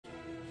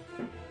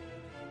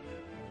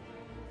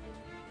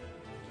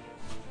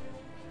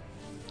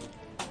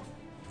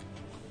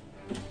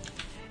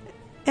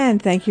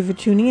And thank you for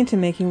tuning in to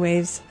Making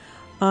Waves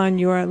on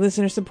your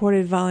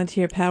listener-supported,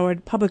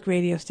 volunteer-powered public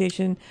radio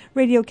station,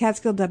 Radio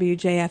Catskill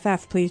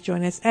WJFF. Please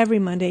join us every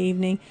Monday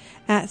evening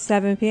at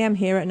 7 p.m.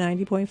 here at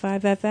 90.5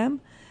 FM,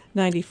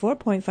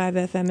 94.5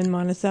 FM in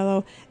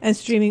Monticello, and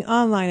streaming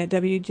online at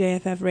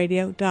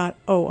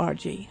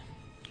wjffradio.org.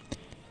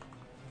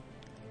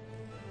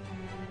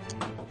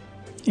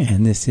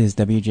 And this is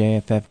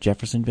WJFF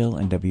Jeffersonville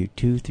and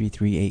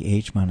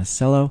W233AH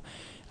Monticello.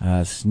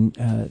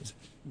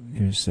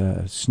 There's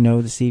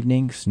snow this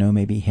evening. Snow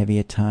may be heavy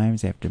at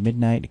times after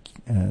midnight.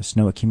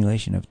 Snow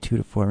accumulation of 2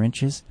 to 4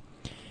 inches.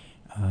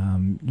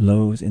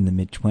 Lows in the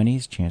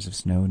mid-20s. Chance of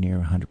snow near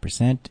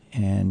 100%.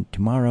 And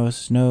tomorrow,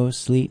 snow,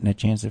 sleet, and a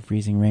chance of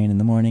freezing rain in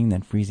the morning.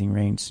 Then freezing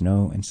rain,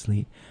 snow, and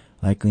sleet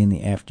likely in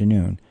the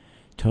afternoon.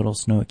 Total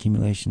snow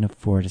accumulation of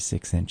 4 to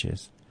 6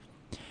 inches.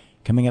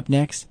 Coming up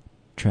next,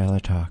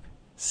 Trailer Talk.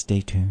 Stay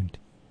tuned.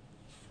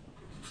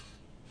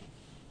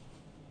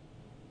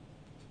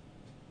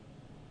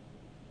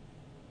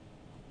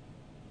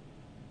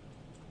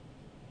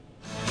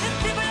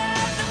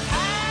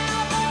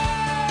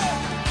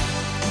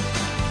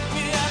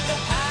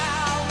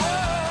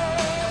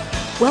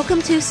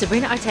 Welcome to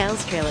Sabrina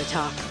Artel's Trailer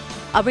Talk.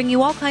 I'll bring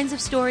you all kinds of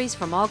stories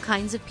from all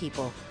kinds of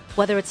people.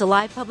 Whether it's a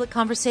live public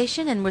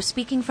conversation and we're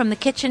speaking from the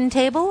kitchen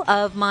table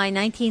of my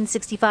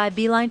 1965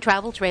 Beeline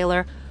travel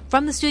trailer,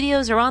 from the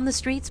studios or on the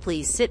streets,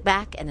 please sit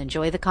back and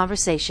enjoy the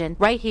conversation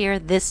right here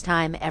this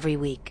time every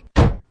week.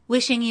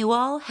 Wishing you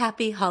all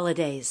happy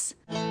holidays.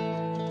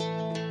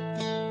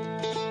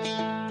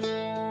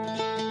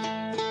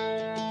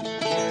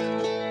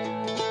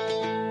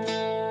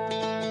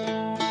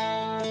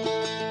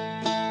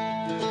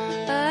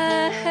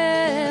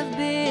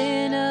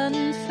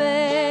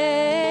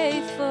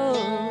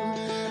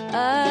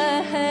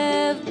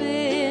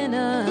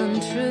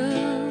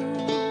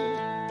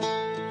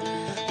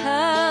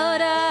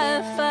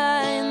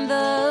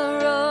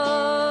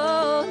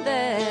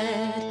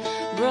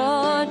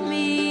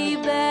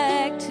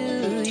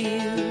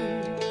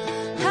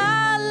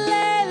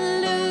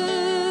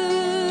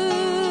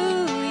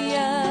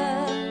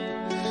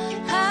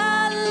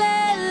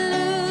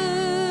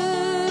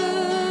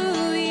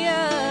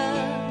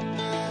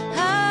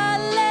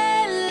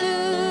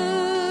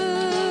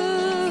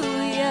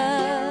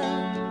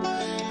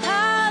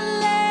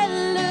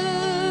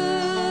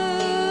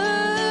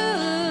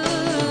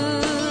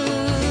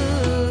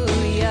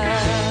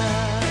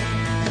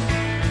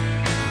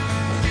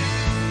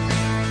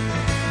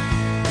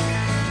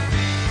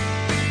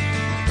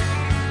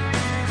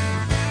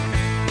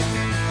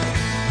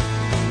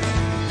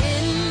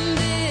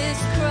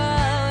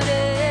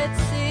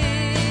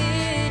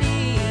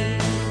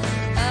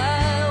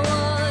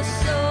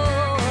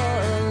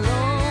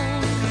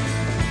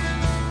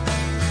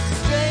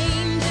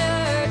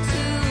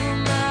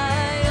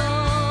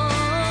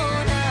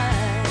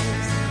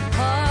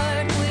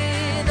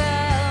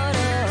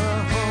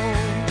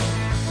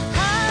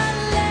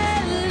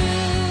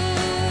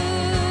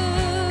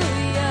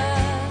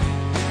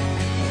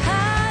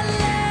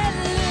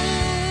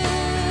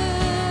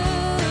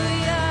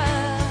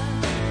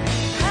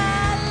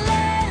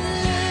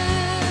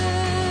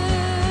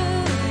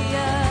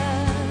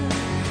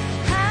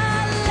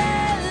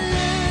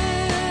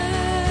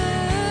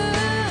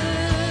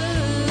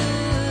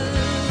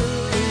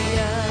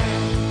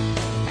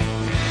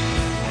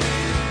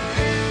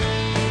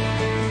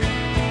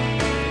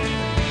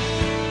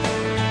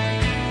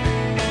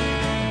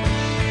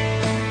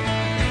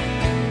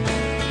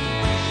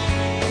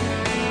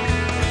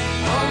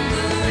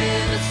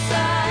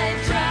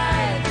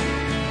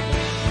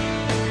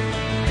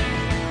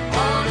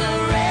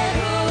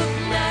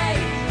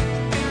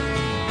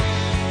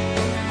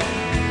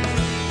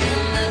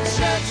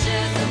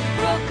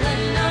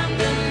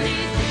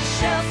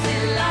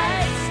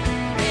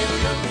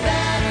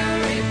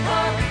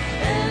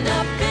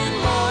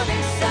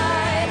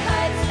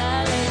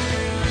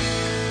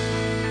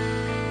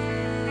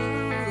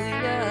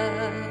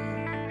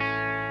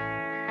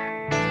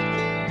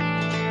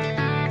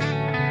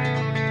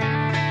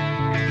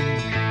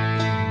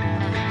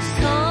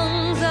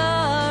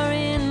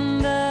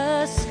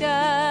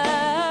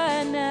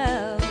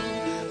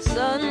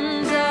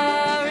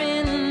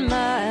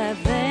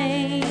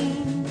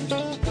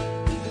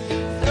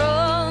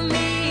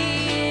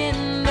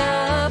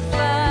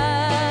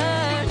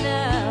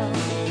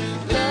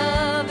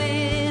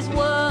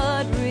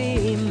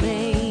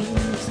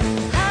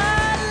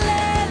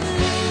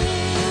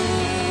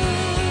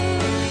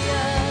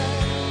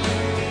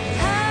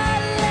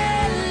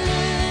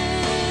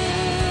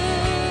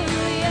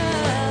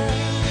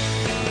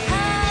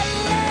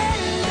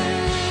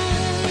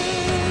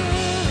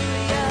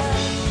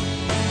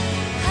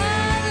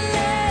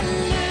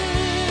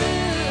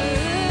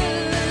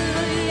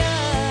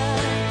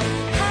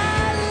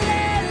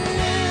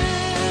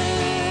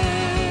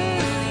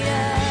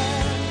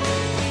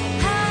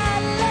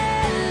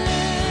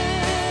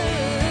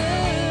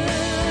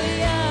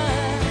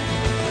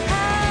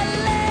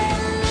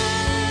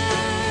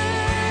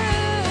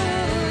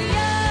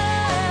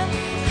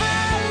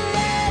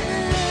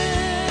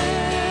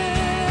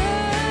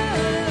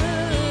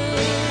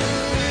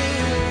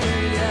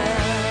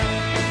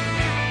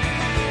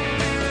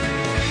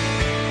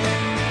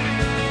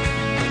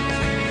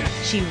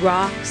 She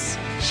rocks,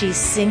 she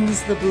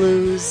sings the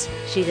blues,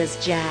 she does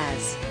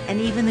jazz,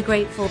 and even the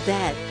Grateful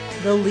Dead,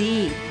 the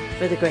lead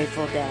for the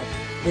Grateful Dead.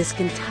 This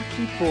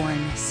Kentucky-born,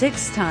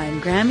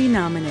 6-time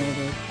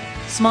Grammy-nominated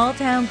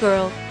small-town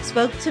girl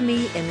spoke to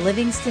me in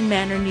Livingston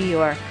Manor, New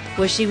York,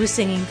 where she was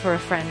singing for a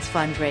friend's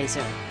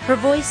fundraiser. Her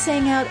voice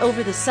sang out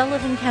over the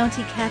Sullivan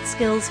County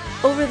Catskills,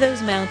 over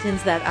those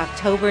mountains that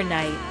October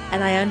night,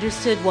 and I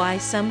understood why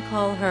some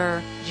call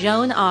her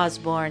Joan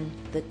Osborne,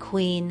 the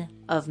Queen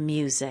of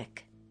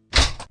Music.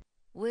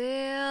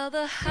 Well,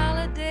 the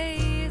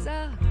holidays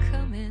are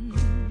coming,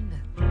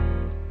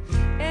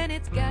 and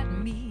it's got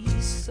me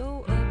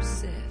so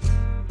upset.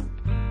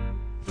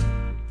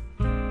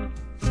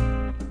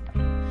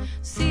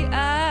 See,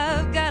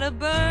 I've got a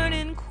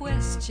burning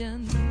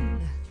question,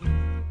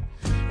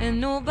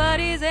 and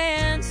nobody's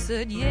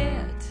answered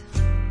yet.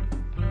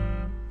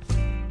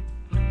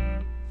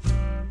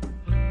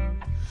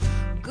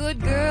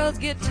 Good girls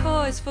get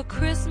toys for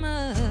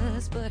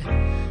Christmas, but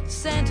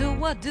Santa,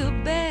 what do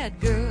bad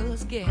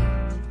girls get?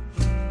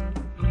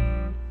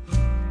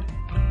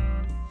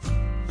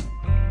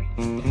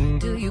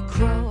 Do you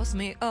cross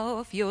me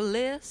off your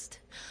list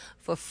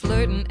for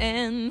flirting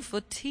and for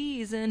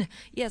teasing?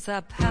 Yes,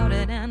 I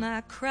pouted and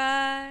I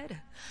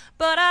cried,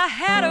 but I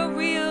had a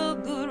real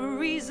good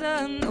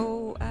reason.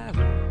 Oh, I've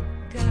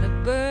got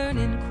a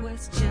burning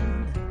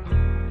question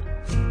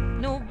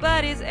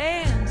nobody's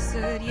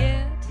answered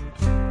yet.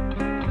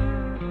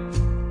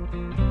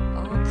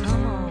 Oh,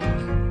 come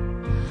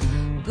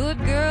on. Good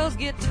girls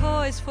get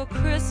toys for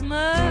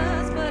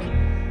Christmas, but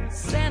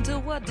Santa,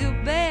 what do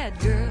bad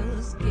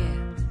girls get?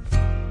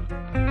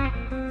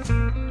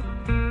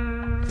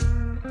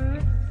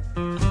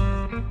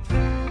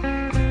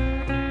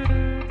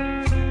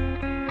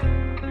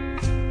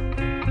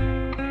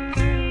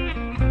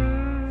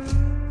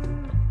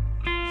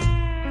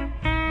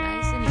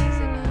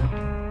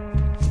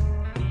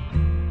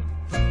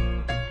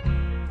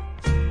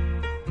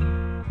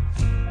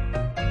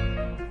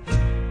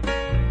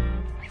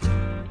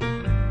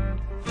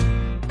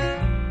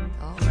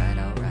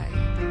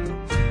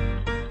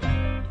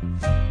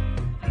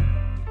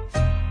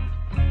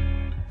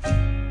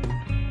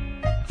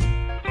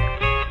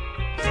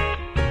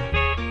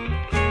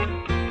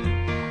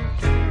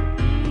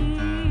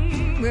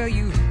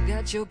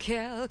 Your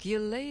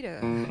calculator,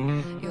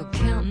 you're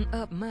counting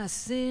up my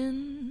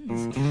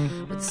sins,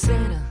 but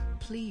Santa,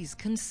 please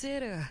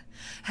consider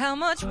how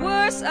much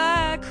worse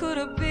I could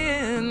have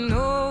been.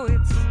 Oh,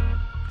 it's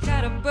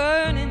got a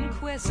burning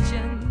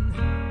question.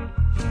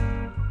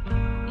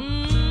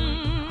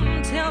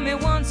 Tell me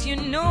once, you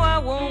know I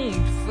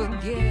won't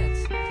forget.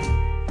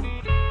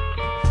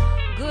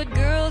 Good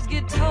girls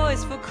get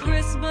toys for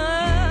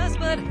Christmas,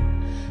 but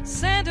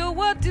Santa,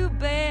 what do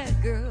bad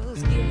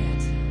girls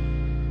get?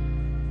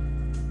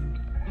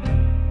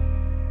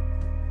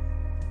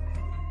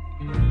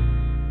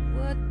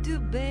 What do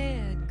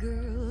bad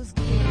girls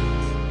get?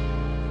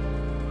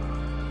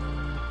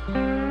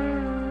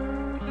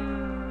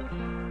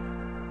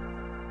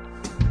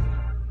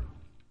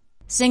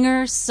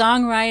 Singer,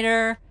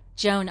 songwriter,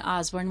 Joan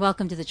Osborne.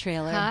 Welcome to the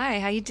trailer.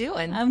 Hi, how you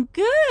doing? I'm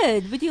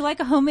good. Would you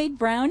like a homemade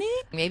brownie?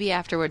 Maybe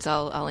afterwards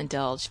I'll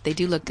indulge. They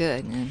do look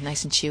good and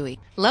nice and chewy.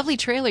 Lovely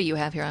trailer you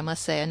have here, I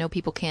must say. I know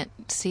people can't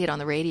see it on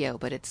the radio,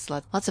 but it's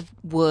lots of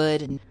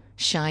wood and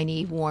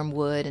shiny, warm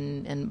wood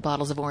and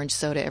bottles of orange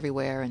soda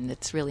everywhere, and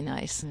it's really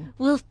nice.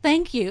 Well,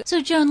 thank you.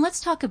 So, Joan,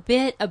 let's talk a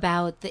bit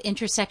about the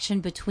intersection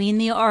between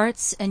the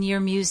arts and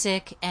your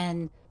music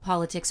and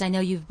politics. I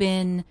know you've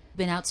been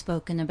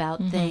outspoken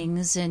about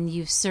things, and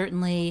you've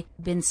certainly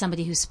been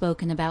somebody who's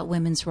spoken about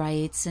women's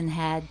rights and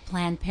had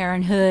Planned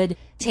Parenthood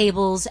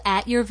tables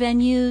at your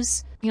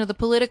venues. You know, the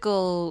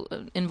political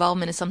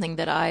involvement is something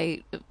that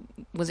I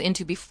was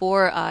into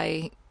before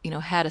I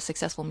had a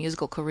successful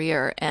musical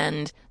career.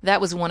 And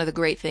that was one of the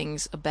great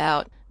things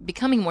about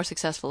becoming more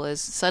successful, is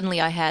suddenly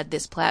I had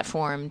this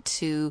platform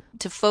to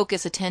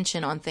focus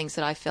attention on things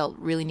that I felt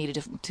really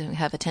needed to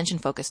have attention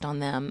focused on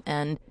them.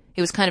 And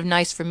it was kind of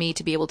nice for me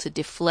to be able to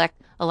deflect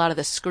a lot of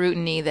the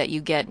scrutiny that you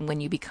get when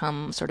you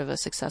become sort of a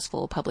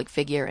successful public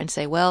figure and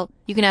say, well,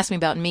 you can ask me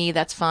about me,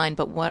 that's fine,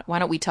 but why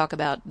don't we talk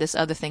about this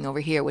other thing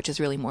over here, which is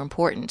really more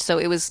important. So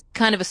it was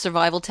kind of a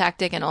survival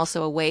tactic and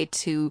also a way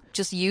to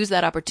just use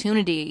that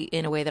opportunity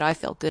in a way that I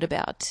felt good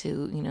about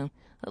to,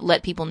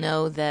 let people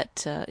know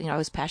that, I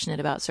was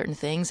passionate about certain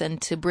things,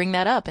 and to bring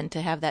that up and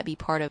to have that be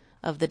part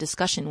of the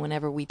discussion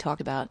whenever we talk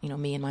about,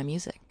 me and my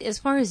music. As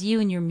far as you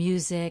and your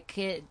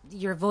music,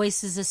 your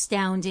voice is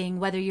astounding,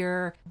 whether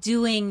you're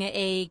doing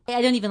I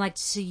don't even like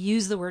to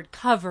use the word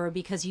cover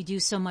because you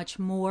do so much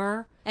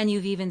more. And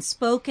you've even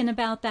spoken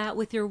about that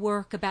with your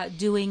work, about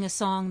doing a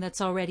song that's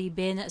already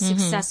been a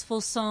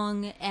successful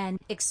song and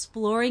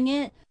exploring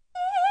it.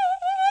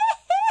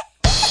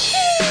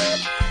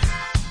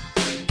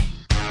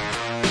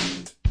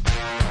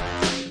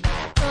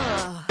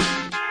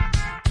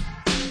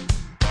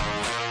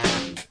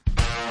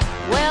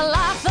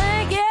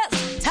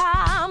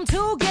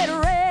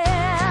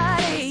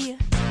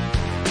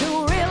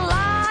 To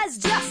realize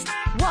just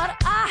what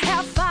I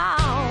have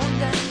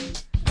found.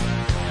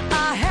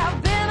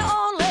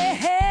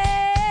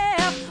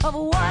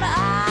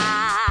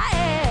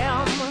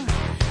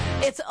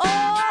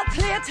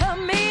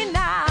 me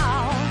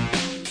now.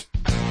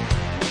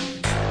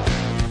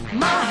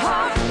 My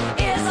heart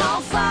is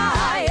on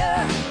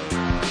fire.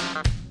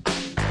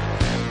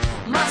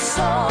 My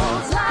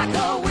soul's like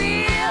a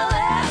wheel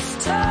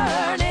that's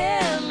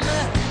turning.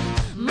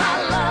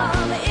 My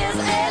love is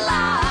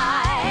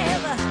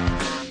alive.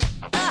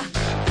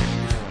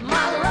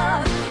 My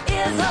love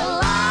is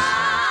alive.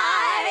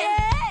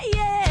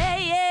 Yeah,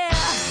 yeah,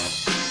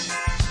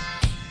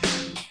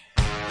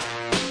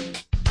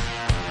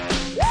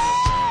 yeah. Woo!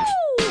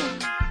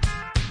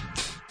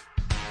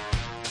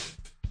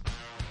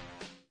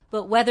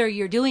 But whether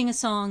you're doing a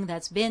song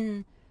that's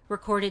been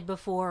recorded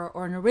before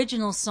or an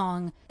original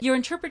song, your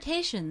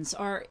interpretations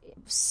are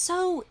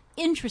so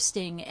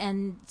interesting,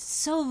 and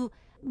so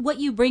what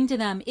you bring to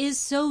them is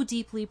so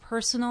deeply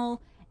personal.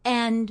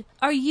 And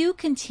are you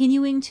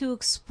continuing to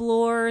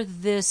explore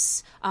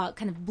this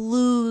kind of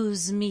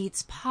blues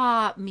meets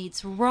pop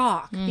meets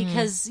rock?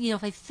 Because, you know,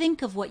 if I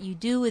think of what you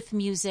do with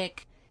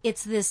music,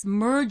 it's this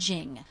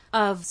merging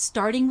of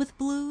starting with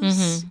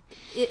blues.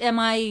 Am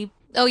I...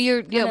 Oh, you're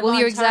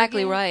on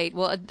exactly target? right.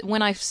 Well,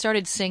 when I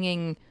started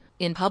singing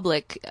in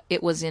public,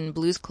 it was in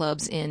blues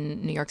clubs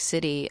in New York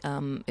City.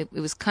 It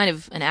was kind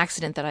of an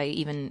accident that I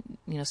even,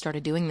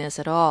 started doing this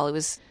at all.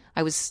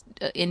 I was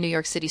in New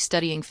York City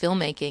studying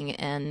filmmaking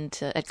and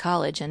at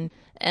college,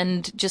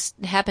 and just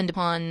happened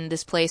upon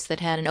this place that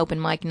had an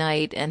open mic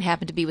night, and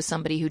happened to be with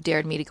somebody who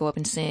dared me to go up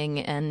and sing,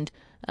 and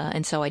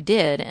so I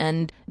did,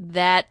 and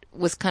that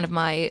was kind of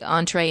my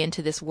entree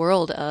into this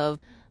world of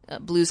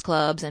blues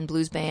clubs and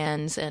blues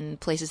bands and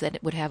places that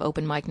would have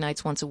open mic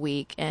nights once a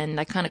week. And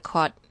I kind of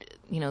caught,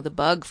 the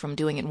bug from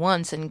doing it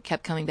once and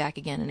kept coming back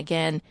again and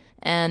again,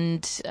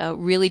 and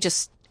really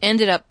just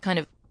ended up kind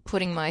of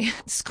putting my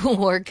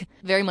schoolwork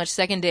very much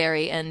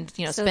secondary, and,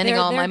 So spending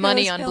all my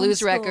money goes on film blues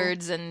school.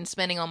 records, and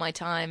spending all my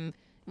time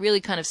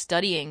really kind of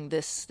studying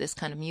this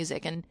kind of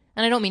music. And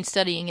I don't mean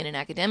studying in an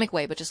academic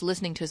way, but just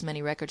listening to as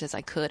many records as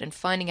I could, and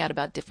finding out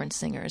about different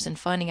singers, and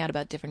finding out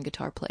about different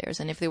guitar players.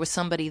 And if there was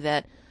somebody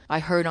that I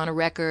heard on a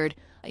record,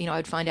 I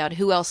would find out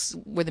who else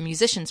were the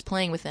musicians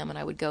playing with them, and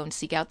I would go and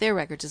seek out their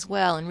records as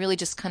well, and really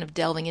just kind of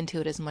delving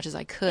into it as much as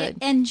I could.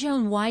 And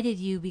Joan, why did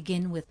you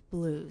begin with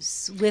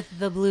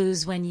the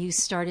blues when you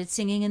started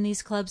singing in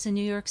these clubs in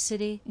New York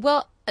City?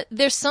 Well,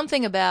 there's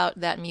something about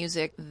that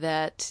music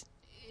that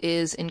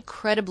is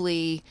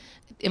incredibly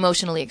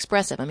emotionally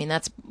expressive. I mean,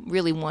 that's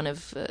really one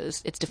of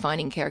its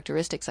defining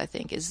characteristics, I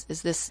think, is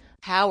this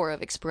power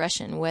of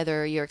expression.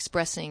 Whether you're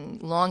expressing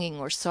longing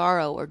or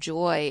sorrow or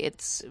joy,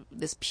 it's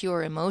this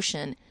pure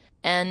emotion.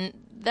 And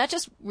that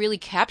just really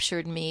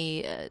captured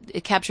me.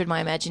 It captured my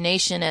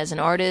imagination as an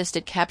artist.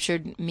 It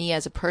captured me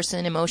as a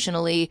person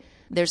emotionally.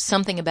 There's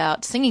something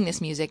about singing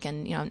this music,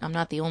 and I'm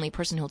not the only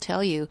person who'll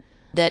tell you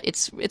that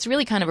it's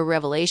really kind of a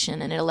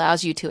revelation, and it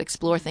allows you to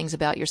explore things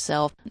about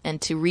yourself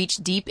and to reach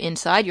deep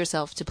inside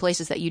yourself to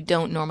places that you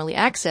don't normally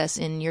access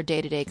in your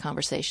day-to-day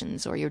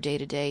conversations or your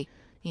day-to-day,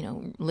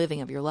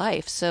 living of your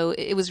life. So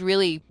it was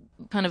really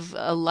kind of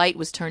a light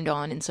was turned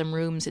on in some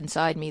rooms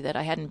inside me that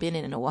I hadn't been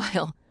in a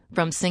while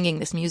from singing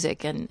this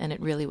music, and it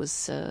really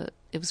was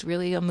it was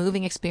really a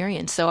moving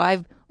experience. So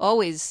I've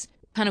always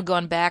kind of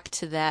gone back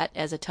to that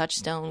as a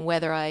touchstone,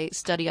 whether I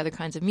study other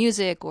kinds of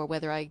music or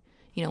whether I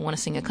want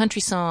to sing a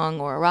country song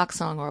or a rock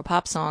song or a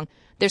pop song.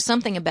 There's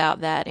something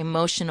about that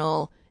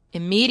emotional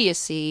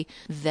immediacy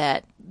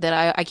that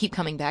I keep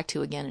coming back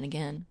to again and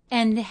again.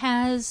 And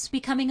has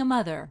becoming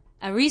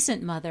a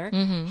recent mother,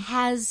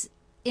 has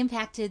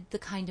impacted the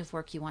kind of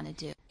work you want to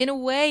do? In a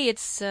way,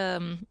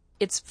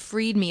 it's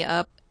freed me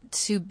up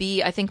to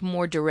be, I think,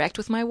 more direct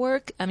with my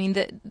work. I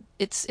mean,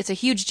 it's a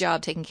huge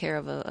job taking care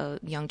of a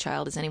young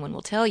child, as anyone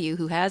will tell you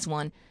who has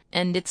one.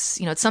 And it's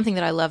something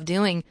that I love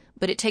doing,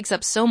 but it takes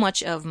up so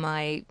much of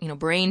my,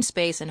 brain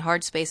space and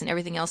heart space and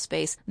everything else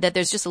space that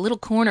there's just a little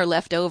corner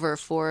left over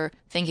for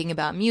thinking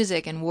about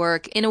music and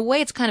work. In a way,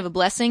 it's kind of a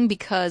blessing,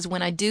 because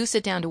when I do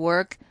sit down to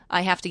work,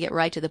 I have to get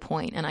right to the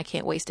point, and I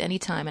can't waste any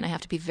time, and I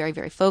have to be very,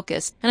 very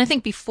focused. And I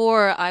think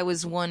before, I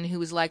was one who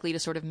was likely to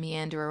sort of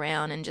meander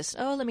around and just,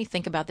 let me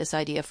think about this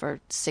idea for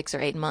 6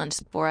 or 8 months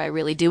before I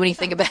really do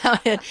anything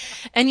about it.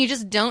 And you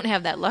just don't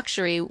have that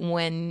luxury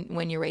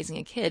when you're raising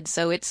a kid.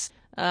 So it's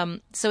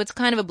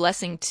kind of a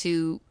blessing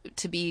to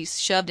be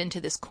shoved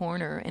into this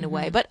corner in a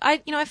way. But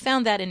I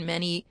found that in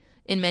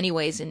many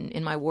ways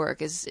in my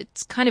work, is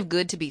it's kind of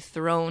good to be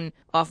thrown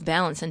off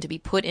balance and to be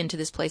put into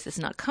this place that's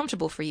not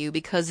comfortable for you,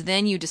 because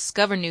then you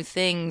discover new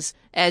things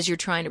as you're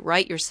trying to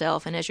right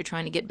yourself, and as you're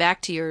trying to get back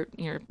to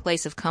your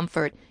place of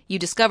comfort, you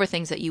discover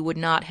things that you would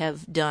not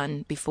have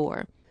done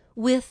before.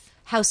 With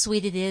How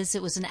Sweet It Is,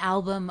 it was an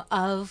album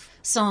of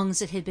songs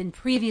that had been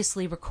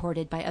previously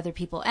recorded by other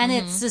people. And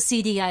it's a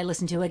CD I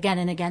listen to again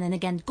and again and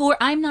again.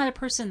 I'm not a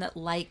person that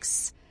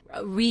likes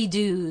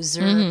redos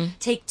or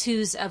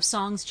take-twos of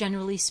songs,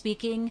 generally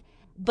speaking.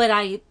 But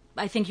I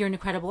think you're an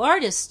incredible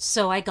artist,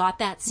 so I got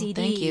that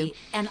CD. Well, thank you.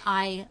 And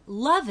I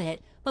love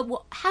it. But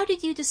how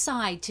did you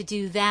decide to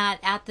do that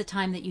at the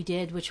time that you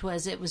did, which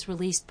was it was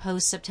released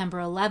post September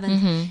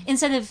 11th,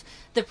 instead of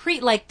the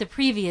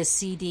previous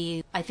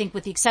CD? I think,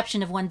 with the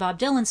exception of one Bob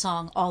Dylan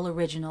song, all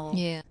original.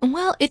 Yeah.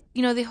 Well,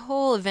 the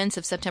whole events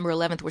of September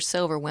 11th were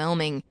so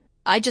overwhelming.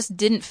 I just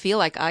didn't feel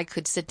like I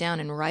could sit down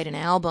and write an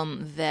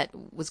album that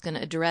was going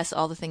to address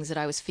all the things that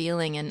I was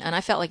feeling. And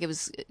I felt like it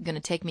was going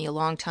to take me a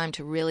long time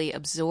to really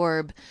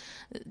absorb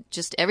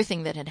just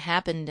everything that had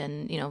happened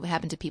and,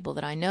 happened to people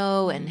that I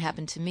know and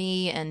happened to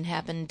me and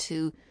happened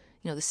to,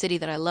 the city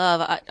that I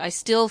love. I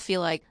still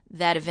feel like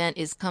that event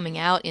is coming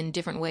out in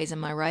different ways in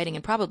my writing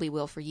and probably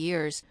will for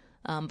years.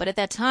 But at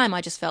that time,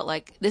 I just felt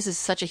like this is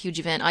such a huge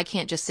event. I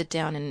can't just sit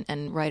down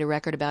and write a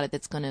record about it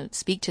that's going to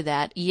speak to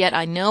that. Yet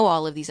I know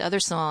all of these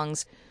other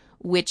songs,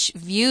 which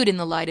viewed in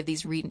the light of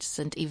these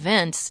recent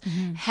events,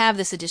 have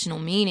this additional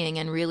meaning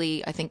and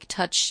really, I think,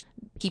 touch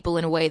people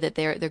in a way that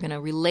they're going to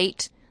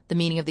relate the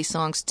meaning of these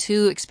songs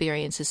to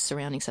experiences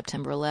surrounding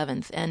September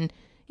 11th. And,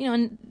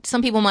 and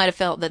some people might have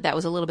felt that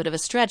was a little bit of a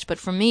stretch, but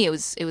for me, it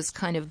was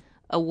kind of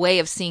a way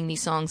of seeing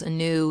these songs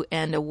anew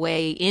and a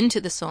way into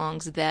the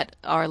songs that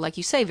are, like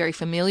you say, very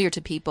familiar to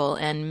people.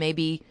 And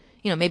maybe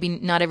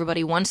not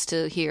everybody wants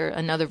to hear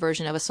another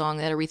version of a song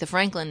that Aretha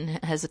Franklin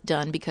has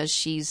done because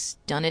she's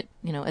done it,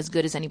 as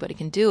good as anybody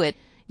can do it.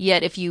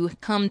 Yet if you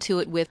come to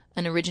it with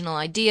an original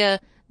idea,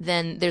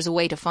 then there's a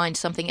way to find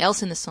something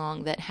else in the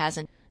song that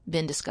hasn't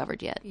been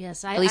discovered yet.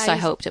 Yes, at least I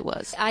hoped it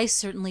was. I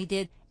certainly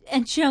did.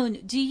 And Joan,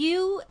 do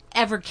you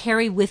ever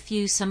carry with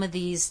you some of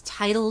these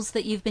titles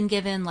that you've been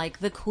given, like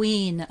the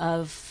queen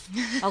of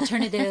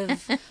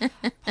alternative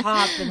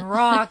pop and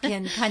rock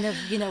and kind of,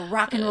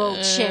 rock and roll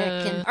chick?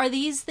 And are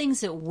these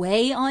things that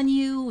weigh on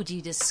you? Do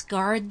you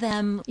discard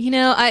them?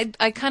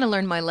 I kind of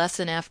learned my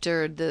lesson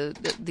after the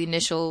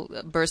initial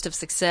burst of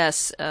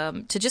success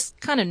to just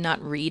kind of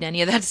not read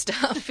any of that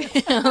stuff.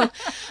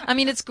 I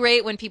mean, it's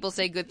great when people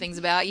say good things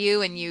about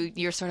you and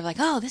you're sort of like,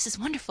 oh, this is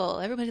wonderful.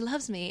 Everybody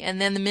loves me.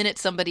 And then the minute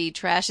somebody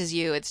trashes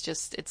you,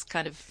 it's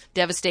kind of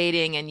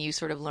devastating, and you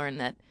sort of learn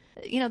that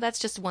that's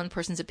just one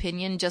person's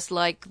opinion, just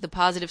like the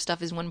positive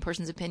stuff is one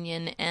person's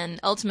opinion, and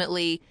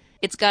ultimately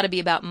it's got to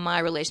be about my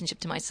relationship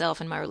to myself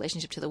and my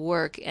relationship to the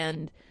work.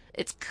 And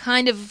it's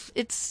kind of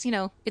it's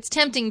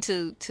tempting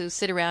to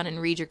sit around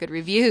and read your good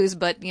reviews,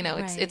 but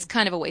it's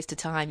kind of a waste of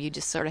time. You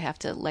just sort of have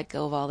to let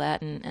go of all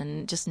that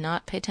and just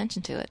not pay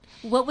attention to it.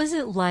 What was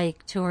it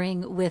like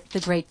touring with the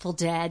Grateful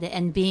Dead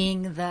and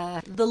being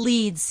the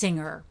lead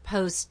singer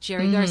post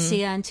Jerry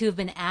Garcia, and to have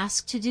been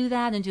asked to do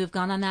that and to have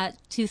gone on that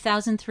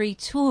 2003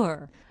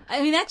 tour?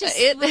 I mean, that just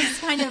was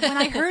kind of, when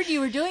I heard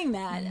you were doing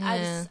that,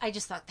 I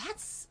just thought,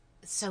 that's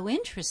so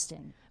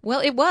interesting.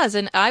 Well, it was,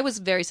 and I was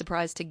very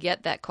surprised to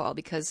get that call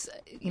because,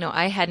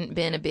 I hadn't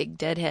been a big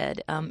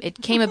Deadhead.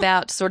 It came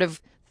about sort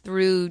of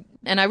through,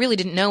 and I really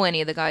didn't know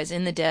any of the guys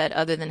in the Dead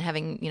other than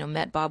having,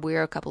 met Bob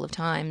Weir a couple of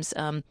times.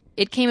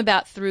 It came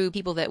about through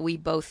people that we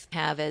both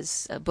have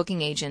as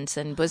booking agents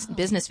and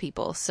business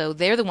people. So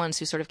they're the ones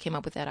who sort of came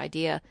up with that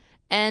idea.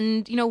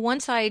 And,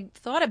 once I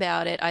thought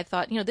about it, I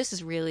thought, this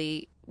is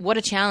really, what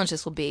a challenge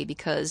this will be,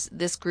 because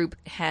this group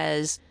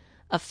has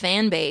a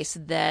fan base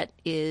that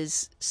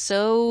is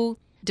so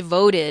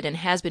devoted and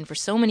has been for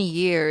so many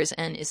years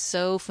and is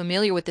so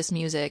familiar with this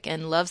music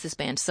and loves this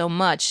band so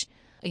much.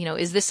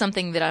 Is this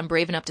something that I'm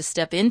brave enough to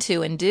step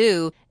into and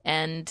do?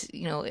 And,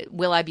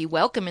 will I be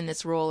welcome in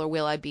this role, or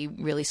will I be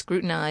really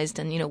scrutinized?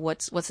 And,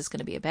 what's this going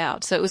to be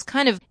about? So it was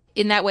kind of,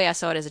 in that way, I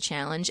saw it as a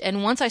challenge.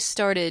 And once I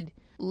started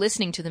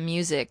listening to the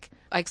music,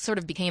 I sort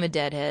of became a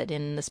Deadhead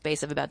in the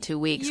space of about 2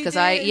 weeks because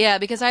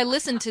I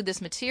listened to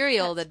this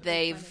material that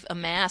they've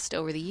amassed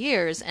over the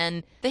years,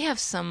 and they have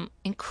some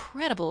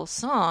incredible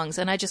songs,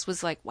 and I just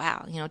was like,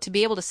 wow, to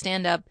be able to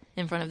stand up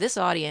in front of this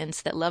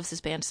audience that loves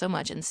this band so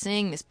much and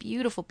sing this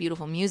beautiful,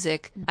 beautiful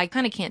music, I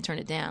kind of can't turn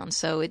it down.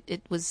 So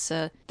it was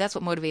that's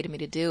what motivated me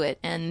to do it.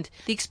 And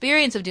the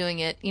experience of doing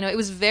it, it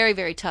was very,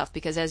 very tough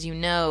because, as you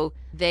know,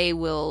 they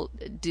will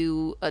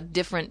do a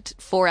different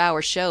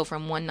 4-hour show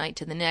from one night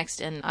to the next,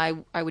 and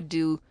I would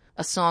do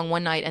a song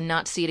one night and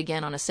not see it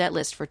again on a set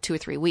list for 2 or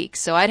 3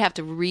 weeks. So I'd have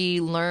to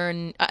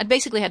relearn. I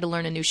basically had to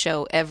learn a new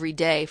show every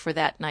day for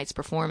that night's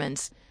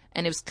performance.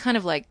 And it was kind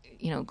of like,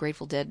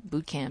 Grateful Dead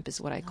boot camp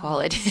is what I call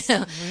it.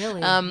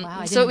 Really?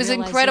 Wow, so it was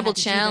an incredible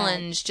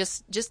challenge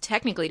just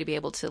technically to be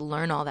able to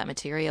learn all that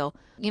material.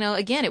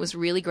 Again, it was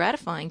really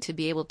gratifying to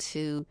be able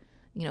to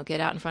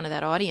get out in front of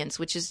that audience,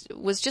 which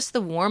was just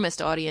the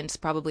warmest audience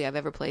probably I've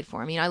ever played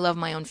for. I mean, I love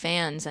my own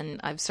fans, and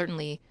I've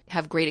certainly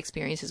have great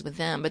experiences with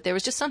them, but there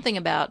was just something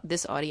about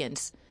this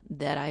audience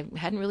that I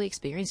hadn't really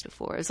experienced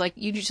before. It was like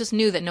you just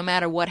knew that no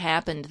matter what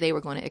happened, they were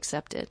going to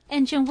accept it.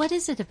 And Joan, what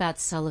is it about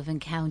Sullivan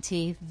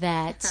County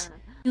that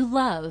you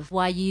love?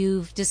 Why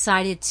you've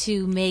decided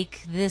to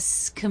make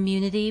this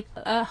community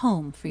a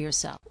home for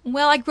yourself?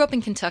 Well, I grew up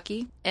in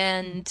Kentucky,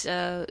 and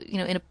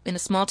in a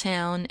small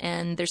town,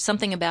 and there's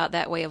something about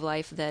that way of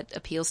life that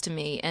appeals to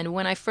me. And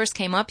when I first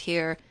came up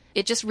here,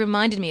 it just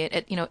reminded me,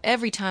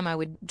 every time I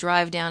would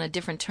drive down a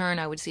different turn,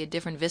 I would see a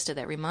different vista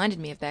that reminded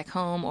me of back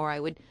home, or I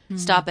would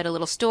stop at a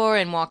little store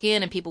and walk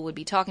in and people would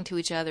be talking to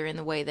each other in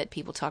the way that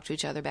people talk to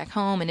each other back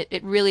home. And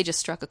it really just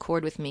struck a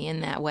chord with me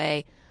in that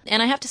way.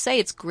 And I have to say,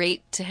 it's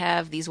great to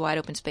have these wide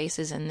open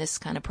spaces and this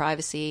kind of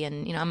privacy.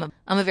 And, I'm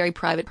a very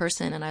private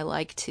person and I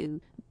like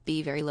to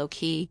be very low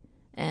key.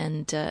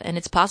 And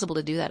it's possible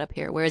to do that up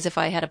here. Whereas if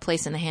I had a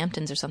place in the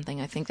Hamptons or something,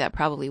 I think that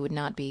probably would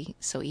not be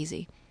so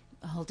easy.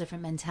 A whole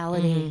different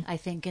mentality, I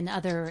think, in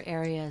other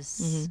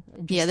areas.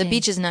 Yeah, the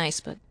beach is nice,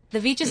 but... The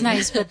beach is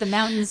nice, but the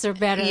mountains are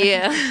better.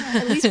 Yeah.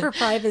 At least for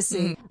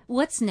privacy.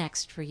 What's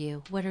next for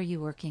you? What are you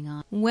working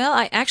on? Well,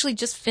 I actually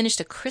just finished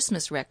a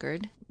Christmas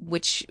record,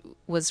 which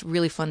was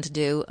really fun to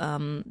do.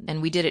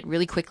 And we did it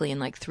really quickly in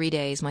like 3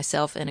 days,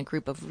 myself and a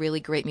group of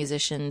really great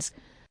musicians.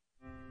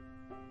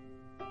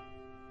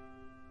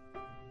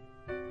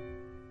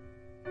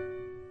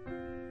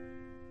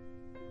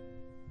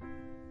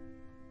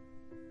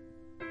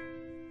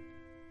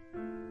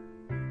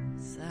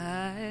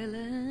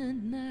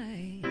 Silent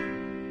night,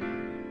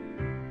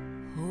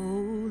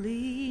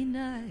 holy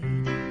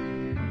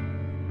night,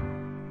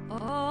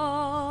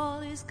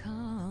 all is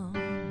calm,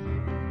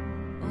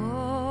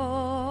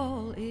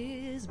 all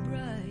is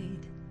bright,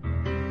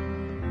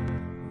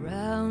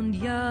 round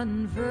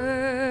yon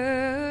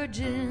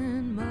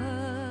virgin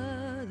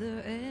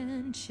mother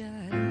and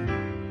child,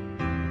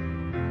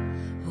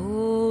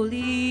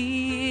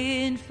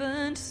 holy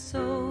infant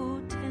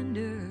so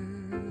tender.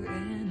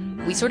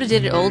 We sort of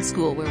did it old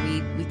school, where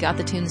we got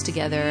the tunes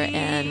together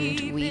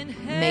and we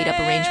made up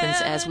arrangements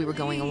as we were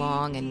going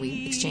along, and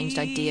we exchanged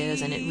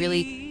ideas, and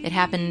it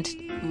happened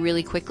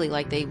really quickly,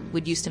 like they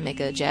would used to make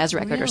a jazz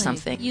record or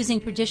something. Using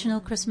traditional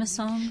Christmas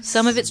songs?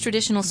 Some of it's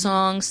traditional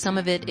songs, some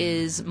of it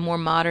is more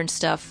modern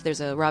stuff.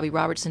 There's a Robbie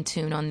Robertson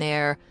tune on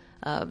there.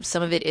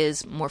 Some of it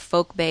is more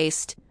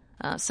folk-based.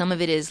 Some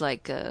of it is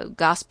like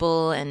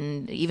gospel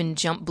and even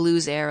jump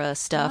blues era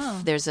stuff.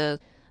 Oh. There's a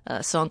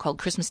song called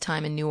Christmas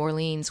Time in New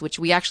Orleans, which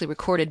we actually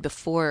recorded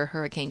before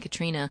Hurricane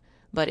Katrina,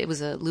 but it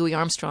was a Louis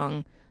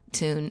Armstrong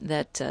tune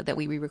that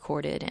we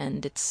re-recorded,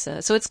 and it's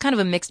so it's kind of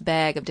a mixed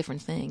bag of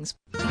different things.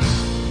 Come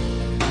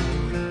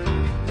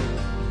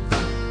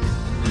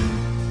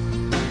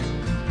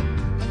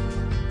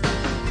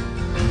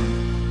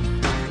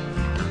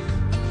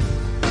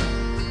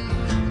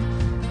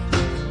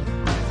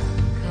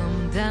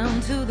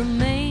down to the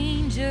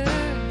manger,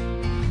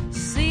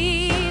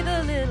 see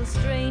the little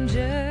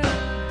stranger,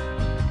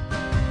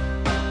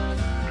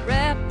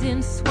 wrapped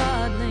in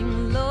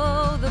swaddling,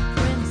 lo, the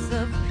Prince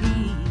of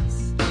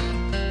Peace.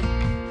 The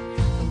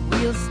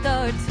wheels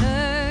start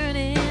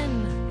turning,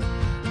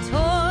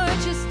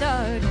 torches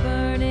start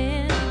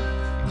burning,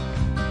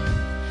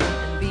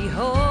 and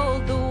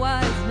behold, the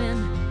wise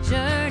men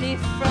journey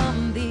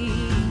from the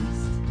east.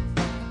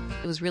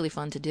 It was really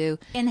fun to do.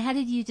 And how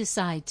did you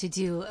decide to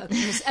do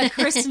a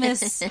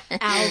Christmas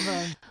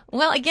album?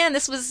 Well, again,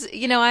 this was,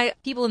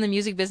 people in the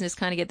music business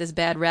kind of get this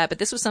bad rap, but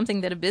this was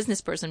something that a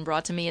business person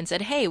brought to me and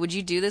said, hey, would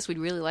you do this? We'd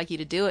really like you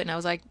to do it. And I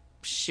was like,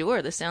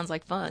 sure, this sounds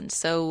like fun.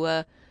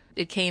 So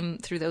it came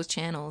through those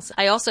channels.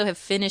 I also have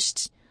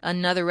finished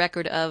another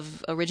record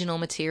of original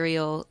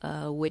material,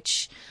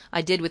 which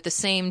I did with the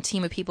same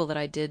team of people that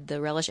I did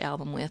the Relish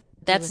album with.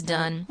 That's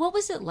done. What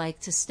was it like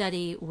to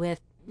study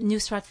with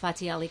Nusrat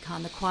Fateh Ali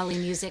Khan, the Qawwali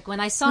music?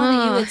 When I saw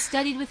that you had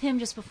studied with him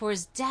just before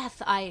his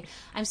death, I'm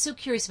so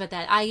curious about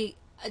that. I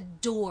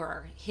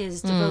adore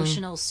his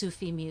devotional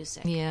Sufi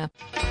music. Yeah.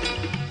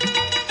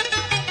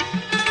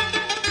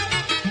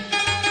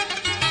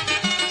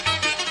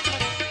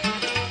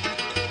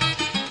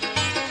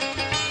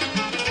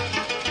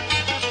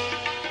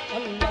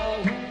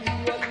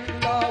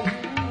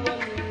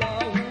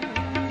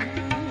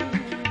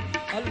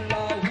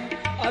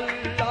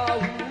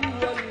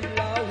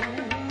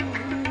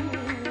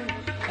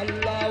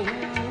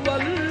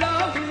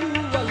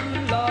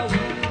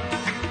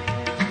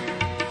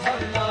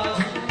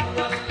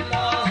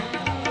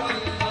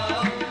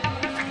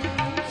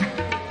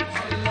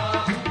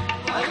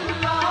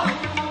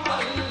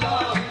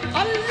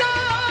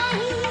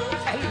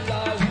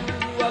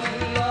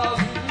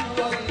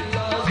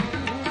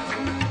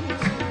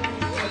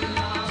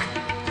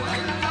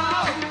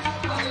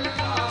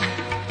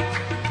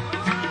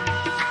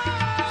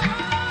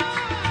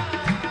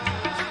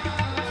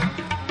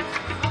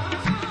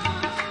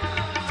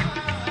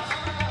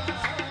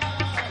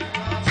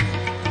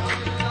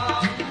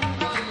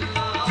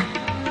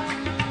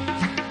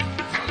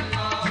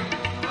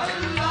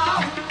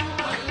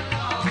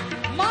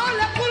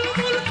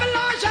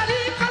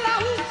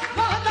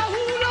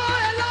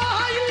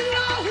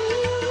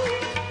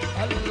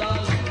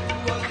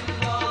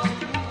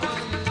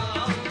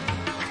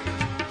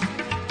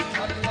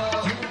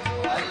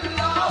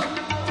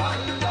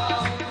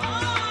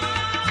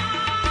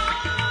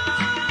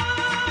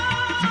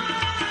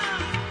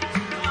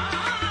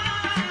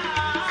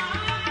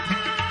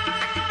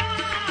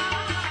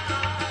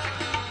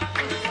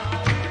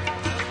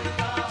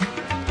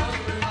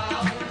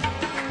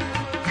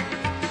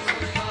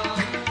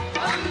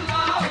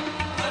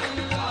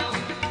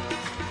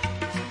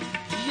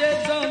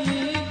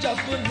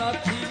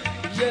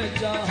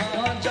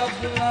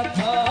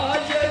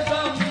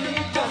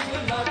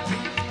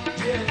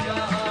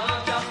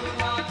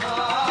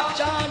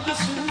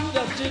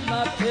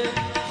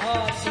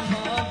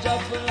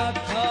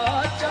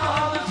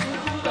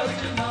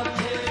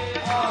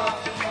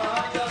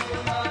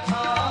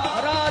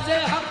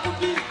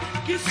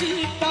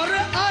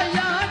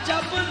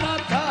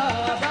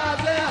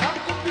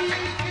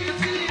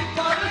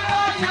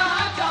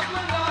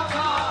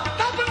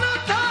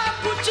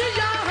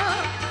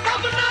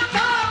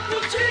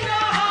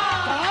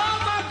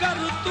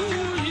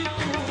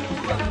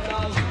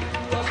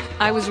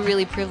 I was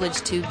really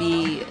privileged to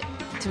be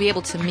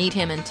able to meet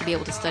him and to be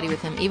able to study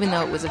with him, even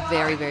though it was a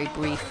very, very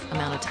brief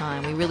amount of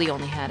time. We really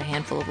only had a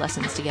handful of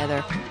lessons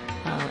together.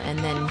 And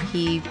then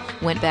he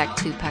went back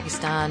to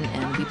Pakistan,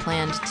 and we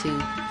planned to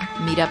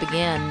meet up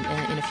again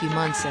in a few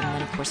months. And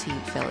then, of course, he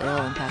fell ill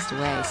and passed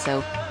away.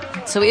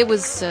 So it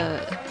was,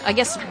 I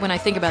guess when I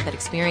think about that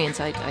experience,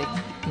 I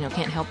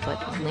can't help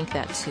but link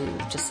that to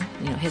just,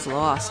 his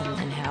loss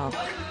and how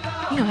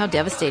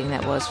devastating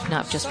that was,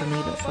 not just for me,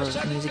 but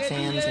for music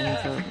fans and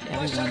for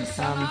everyone.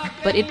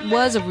 But it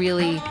was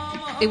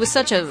it was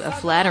such a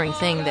flattering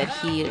thing that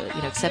he,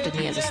 accepted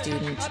me as a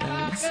student,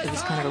 and it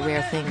was kind of a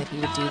rare thing that he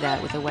would do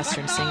that with a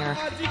Western singer.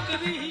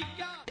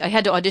 I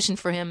had to audition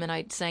for him, and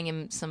I sang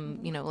him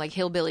some, like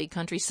hillbilly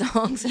country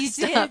songs and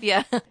stuff. Did?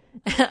 Yeah.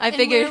 I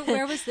figured.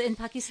 Where was in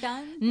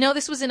Pakistan? No,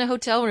 this was in a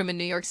hotel room in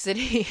New York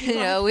City.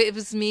 It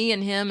was me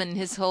and him and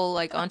his whole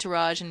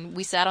entourage, and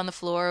we sat on the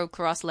floor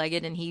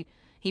cross-legged, and he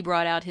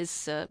brought out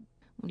his,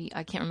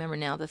 I can't remember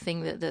now, the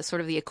thing, the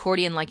sort of the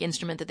accordion-like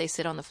instrument that they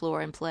sit on the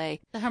floor and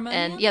play. The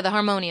harmonium? And yeah, the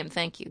harmonium,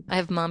 thank you. I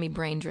have mommy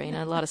brain drain.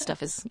 A lot of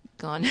stuff has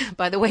gone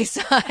by the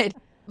wayside.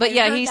 But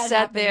yeah, he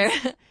sat there.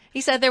 He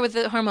sat there with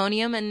the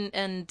harmonium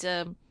and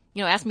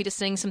asked me to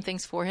sing some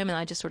things for him, and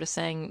I just sort of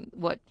sang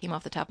what came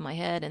off the top of my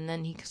head, and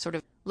then he sort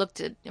of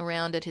looked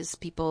around at his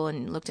people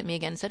and looked at me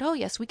again and said, "Oh,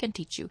 yes, we can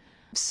teach you."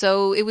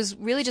 So it was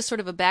really just sort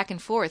of a back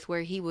and forth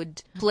where he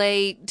would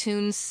play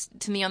tunes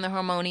to me on the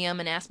harmonium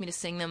and ask me to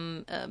sing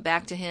them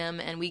back to him.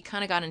 And we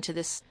kind of got into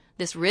this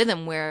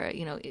rhythm where,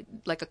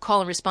 like a call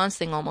and response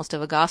thing almost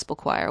of a gospel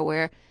choir,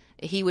 where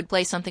he would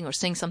play something or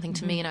sing something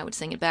to me and I would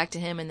sing it back to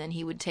him. And then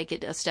he would take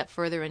it a step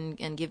further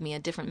and give me a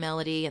different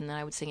melody. And then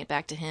I would sing it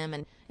back to him.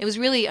 And it was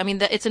really,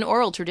 it's an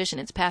oral tradition.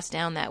 It's passed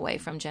down that way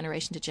from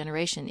generation to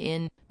generation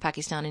in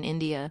Pakistan and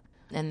India.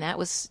 And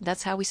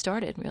that's how we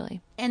started,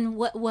 really. And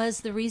what was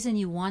the reason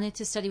you wanted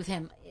to study with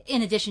him?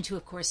 In addition to,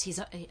 of course, he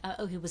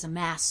was a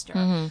master.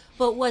 Mm-hmm.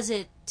 But was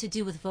it to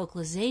do with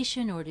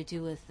vocalization or to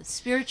do with the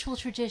spiritual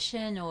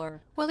tradition,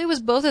 or? Well, it was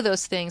both of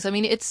those things.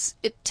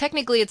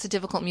 Technically it's a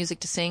difficult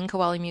music to sing,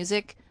 Qawwali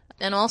music.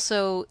 And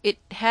also it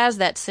has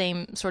that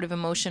same sort of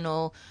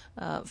emotional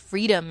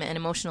freedom and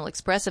emotional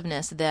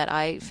expressiveness that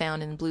I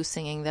found in blues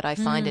singing, that I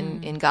find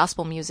in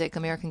gospel music.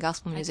 American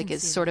gospel music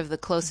is sort of the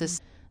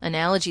closest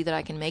analogy that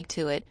I can make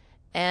to it.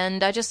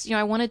 And I just,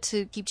 I wanted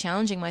to keep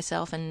challenging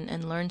myself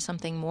and learn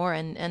something more.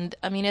 And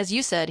as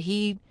you said,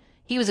 he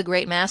was a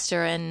great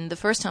master. And the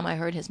first time I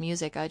heard his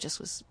music, I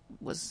just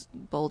was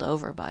bowled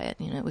over by it.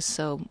 It was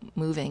so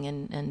moving,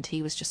 and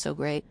he was just so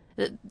great.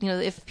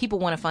 If people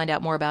want to find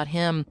out more about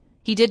him,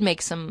 he did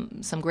make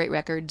some great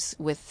records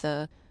with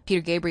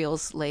Peter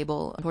Gabriel's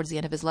label towards the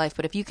end of his life.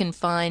 But if you can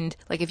find,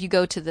 if you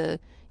go to the,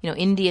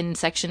 Indian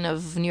section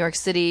of New York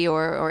City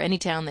or any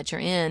town that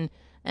you're in,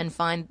 and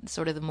find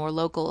sort of the more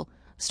local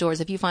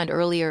stores, if you find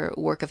earlier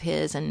work of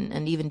his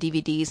and even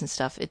DVDs and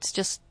stuff, it's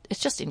just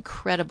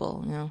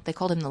incredible. They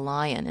called him the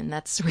Lion, and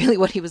that's really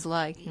what he was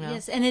like.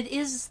 Yes, and it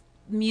is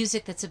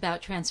music that's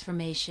about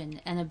transformation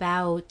and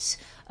about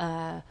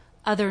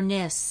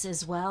otherness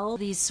as well.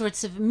 These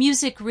sorts of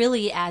music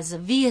really as a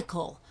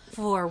vehicle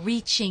for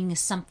reaching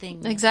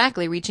something.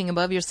 Exactly, reaching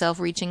above yourself,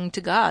 reaching to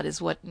God is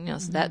what,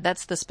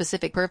 that's the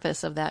specific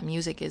purpose of that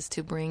music, is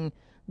to bring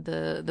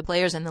the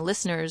players and the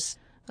listeners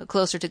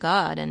closer to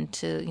God and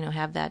to,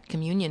 have that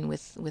communion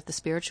with the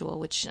spiritual,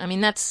 which,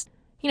 that's,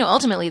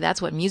 ultimately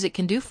that's what music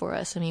can do for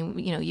us.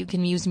 You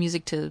can use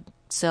music to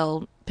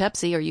sell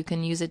Pepsi, or you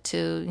can use it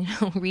to,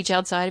 reach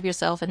outside of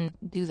yourself and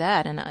do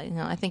that. And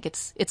I think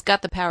it's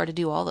got the power to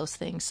do all those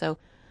things. So.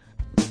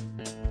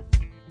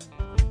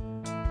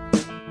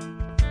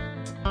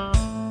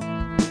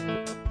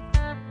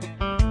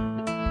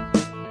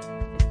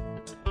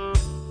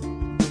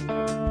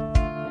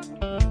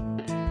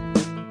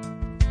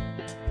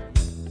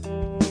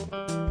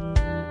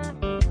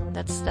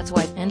 That's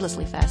why it's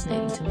endlessly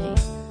fascinating to me.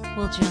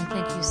 Well, Joan,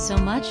 thank you so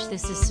much.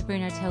 This is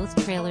Sabrina Artel with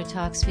Trailer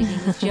Talk, speaking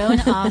with Joan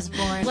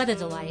Osborne. What a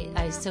delight.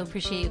 I so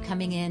appreciate you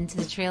coming into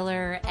the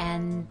trailer,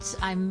 and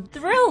I'm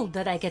thrilled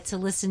that I get to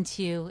listen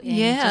to you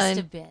in just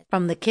a bit.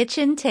 From the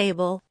kitchen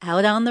table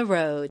out on the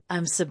road,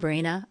 I'm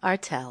Sabrina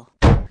Artel.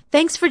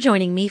 Thanks for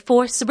joining me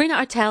for Sabrina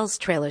Artel's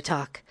Trailer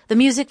Talk. The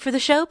music for the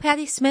show,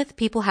 Patti Smith,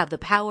 People Have the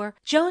Power.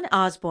 Joan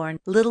Osborne,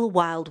 Little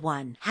Wild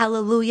One.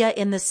 Hallelujah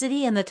in the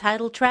City, and the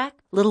title track,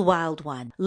 Little Wild One.